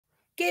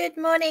Good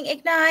morning,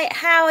 Ignite.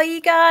 How are you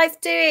guys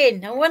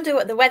doing? I wonder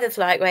what the weather's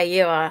like where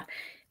you are.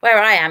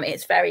 Where I am,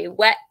 it's very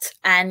wet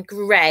and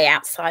grey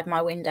outside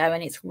my window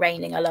and it's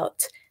raining a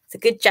lot. It's a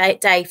good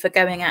day for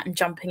going out and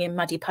jumping in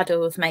muddy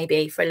puddles,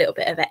 maybe for a little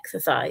bit of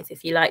exercise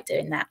if you like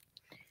doing that.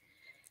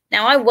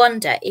 Now, I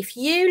wonder if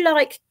you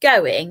like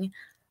going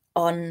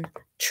on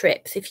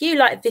trips, if you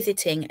like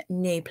visiting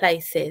new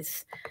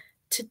places.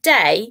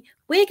 Today,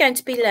 we're going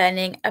to be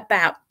learning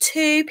about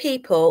two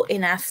people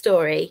in our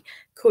story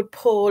called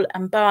Paul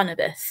and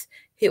Barnabas,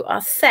 who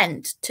are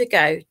sent to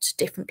go to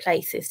different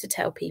places to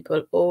tell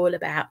people all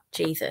about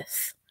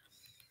Jesus.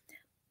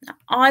 Now,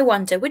 I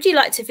wonder, would you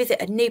like to visit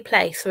a new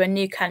place or a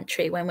new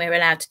country when we're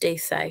allowed to do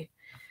so?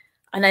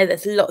 I know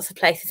there's lots of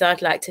places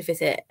I'd like to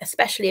visit,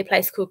 especially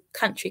a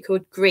country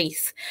called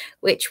Greece,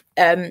 which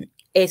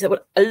is a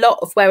lot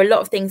of where a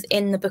lot of things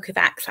in the book of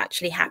Acts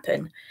actually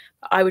happen.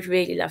 I would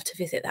really love to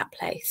visit that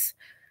place.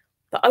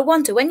 But I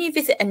wonder, when you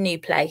visit a new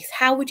place,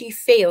 how would you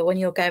feel when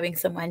you're going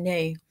somewhere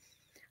new?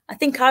 I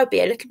think I would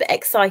be a little bit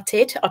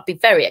excited. I'd be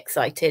very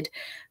excited,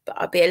 but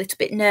I'd be a little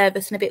bit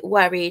nervous and a bit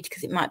worried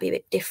because it might be a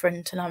bit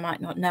different and I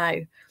might not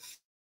know.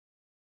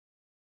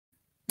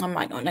 I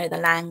might not know the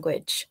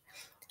language.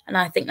 And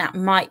I think that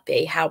might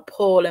be how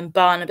Paul and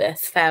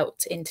Barnabas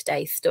felt in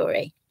today's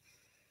story.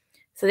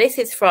 So this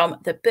is from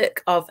the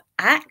book of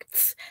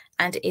Acts,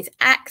 and it is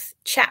Acts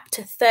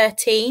chapter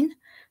 13,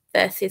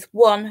 verses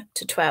 1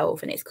 to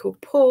 12, and it's called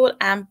Paul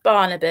and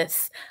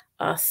Barnabas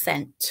Are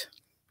Sent.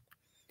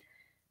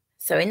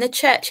 So in the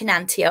church in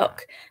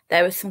Antioch,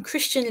 there were some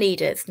Christian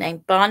leaders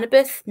named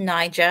Barnabas,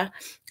 Niger,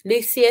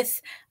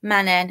 Lucius,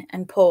 Manaen,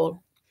 and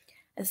Paul.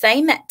 As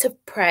they met to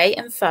pray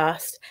and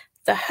fast,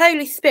 the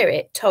Holy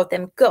Spirit told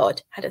them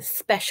God had a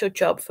special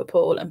job for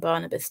Paul and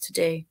Barnabas to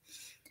do.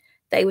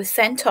 They were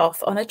sent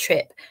off on a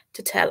trip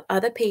to tell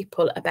other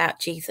people about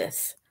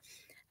Jesus.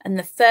 And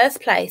the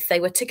first place they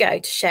were to go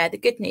to share the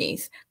good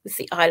news was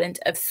the island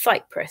of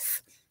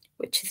Cyprus,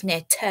 which is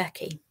near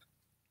Turkey.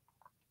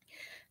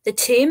 The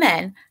two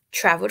men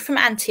travelled from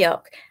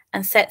Antioch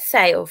and set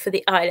sail for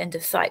the island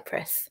of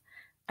Cyprus.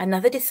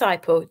 Another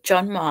disciple,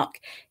 John Mark,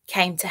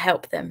 came to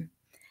help them.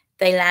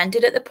 They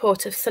landed at the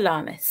port of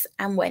Salamis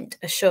and went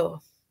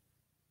ashore.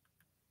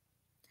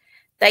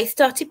 They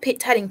started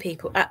telling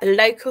people at the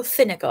local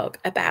synagogue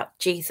about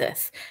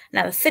Jesus.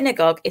 Now, the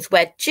synagogue is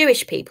where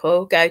Jewish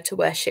people go to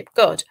worship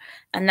God,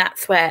 and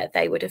that's where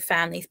they would have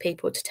found these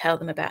people to tell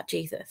them about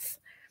Jesus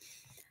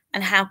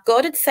and how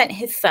God had sent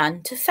his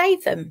son to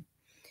save them.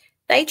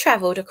 They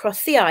travelled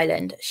across the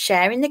island,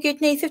 sharing the good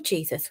news of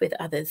Jesus with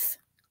others.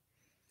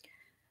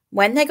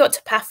 When they got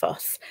to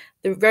Paphos,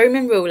 the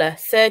Roman ruler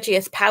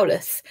Sergius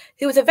Paulus,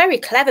 who was a very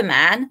clever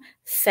man,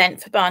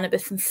 sent for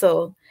Barnabas and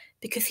Saul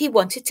because he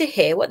wanted to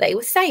hear what they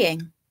were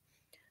saying.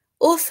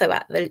 Also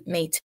at the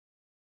meeting,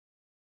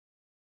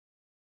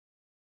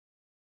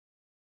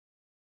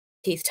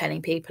 he's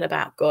telling people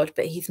about God,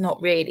 but he's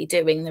not really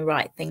doing the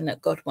right thing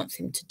that God wants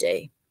him to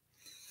do.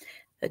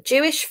 A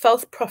Jewish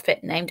false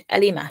prophet named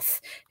Elymas,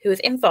 who was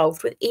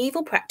involved with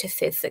evil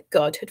practices that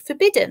God had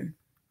forbidden.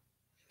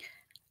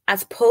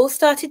 As Paul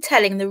started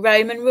telling the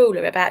Roman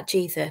ruler about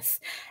Jesus,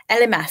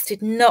 Elymas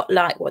did not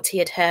like what he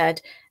had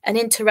heard and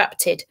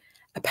interrupted,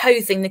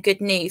 opposing the good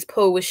news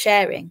Paul was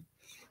sharing.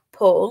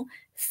 Paul,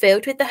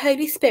 filled with the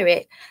Holy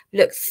Spirit,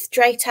 looked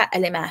straight at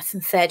Elymas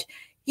and said,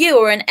 "You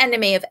are an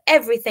enemy of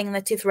everything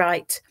that is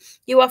right.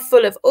 You are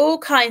full of all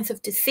kinds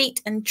of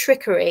deceit and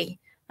trickery."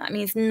 That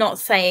means not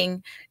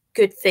saying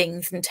good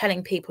things and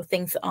telling people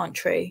things that aren't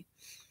true.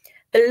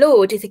 "The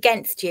Lord is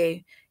against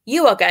you.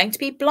 You are going to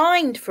be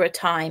blind for a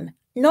time,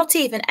 not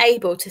even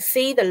able to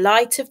see the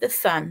light of the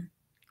sun."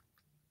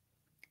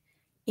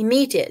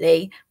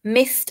 Immediately,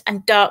 mist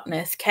and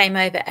darkness came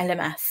over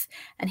Elymas,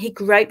 and he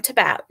groped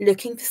about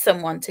looking for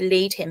someone to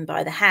lead him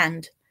by the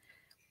hand.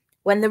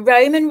 When the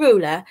Roman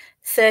ruler,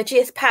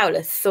 Sergius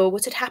Paulus, saw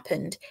what had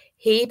happened,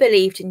 he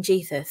believed in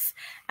Jesus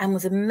and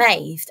was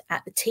amazed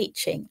at the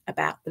teaching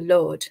about the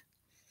Lord.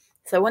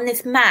 So when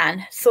this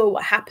man saw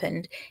what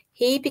happened,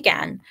 he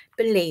began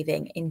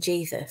believing in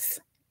Jesus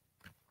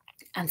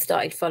and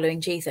started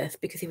following Jesus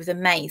because he was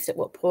amazed at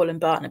what Paul and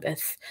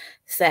Barnabas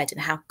said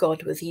and how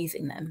God was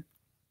using them.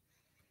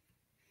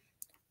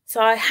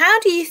 So how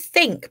do you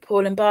think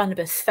Paul and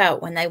Barnabas felt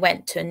when they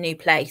went to a new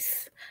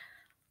place?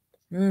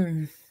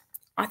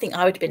 I think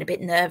I would have been a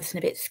bit nervous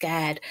and a bit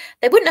scared.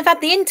 They wouldn't have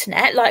had the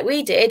internet like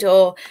we did,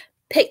 or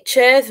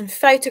pictures and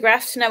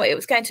photographs to know what it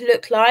was going to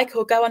look like,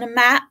 or go on a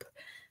map.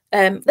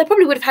 They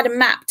probably would have had a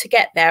map to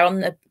get there on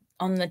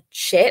the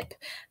ship,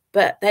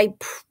 but they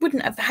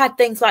wouldn't have had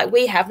things like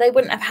we have. They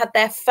wouldn't have had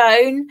their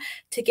phone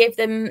to give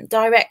them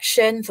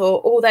directions or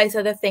all those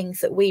other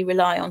things that we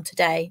rely on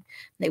today.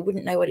 They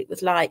wouldn't know what it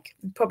was like,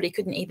 and probably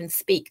couldn't even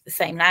speak the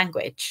same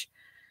language.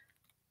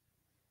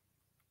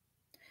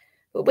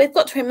 But we've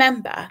got to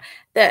remember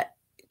that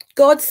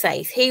God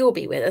says he will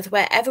be with us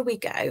wherever we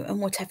go and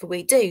whatever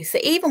we do. So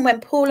even when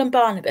Paul and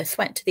Barnabas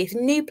went to this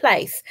new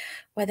place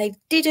where they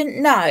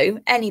didn't know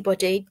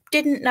anybody,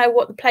 didn't know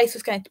what the place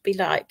was going to be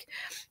like,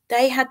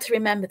 they had to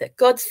remember that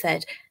God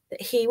said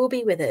that he will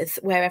be with us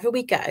wherever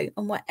we go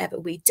and whatever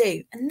we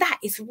do. And that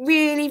is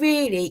really,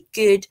 really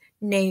good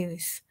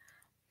news.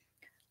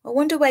 I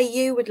wonder where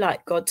you would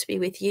like God to be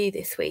with you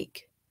this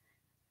week,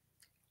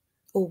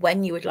 or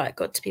when you would like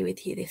God to be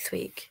with you this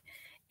week.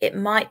 It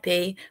might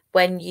be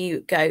when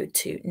you go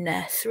to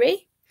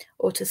nursery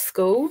or to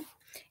school.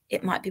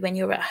 It might be when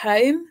you're at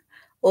home,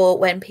 or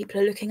when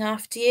people are looking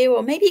after you,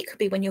 or maybe it could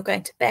be when you're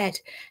going to bed.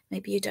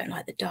 Maybe you don't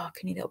like the dark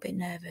and you're a little bit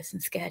nervous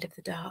and scared of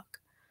the dark.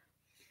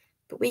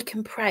 But we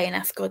can pray and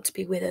ask God to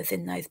be with us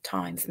in those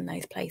times and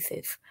those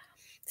places.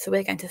 So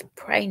we're going to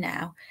pray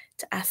now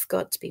to ask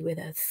God to be with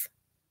us.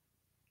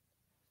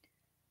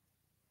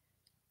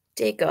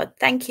 Dear God,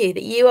 thank you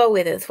that you are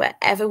with us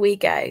wherever we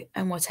go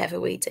and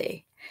whatever we do.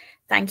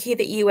 Thank you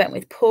that you went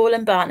with Paul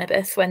and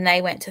Barnabas when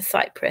they went to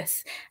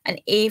Cyprus,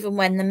 and even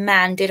when the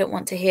man didn't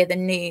want to hear the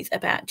news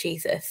about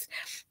Jesus,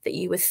 that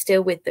you were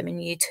still with them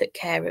and you took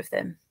care of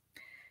them.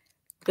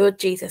 Lord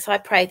Jesus, I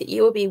pray that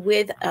you will be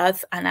with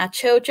us and our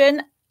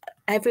children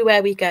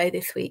everywhere we go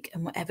this week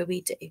and whatever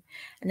we do,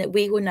 and that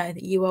we will know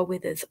that you are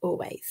with us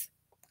always.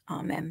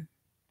 Amen.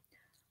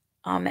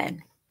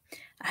 Amen.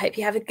 I hope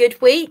you have a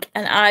good week,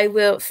 and I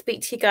will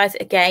speak to you guys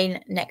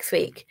again next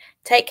week.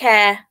 Take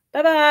care.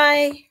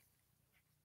 Bye-bye.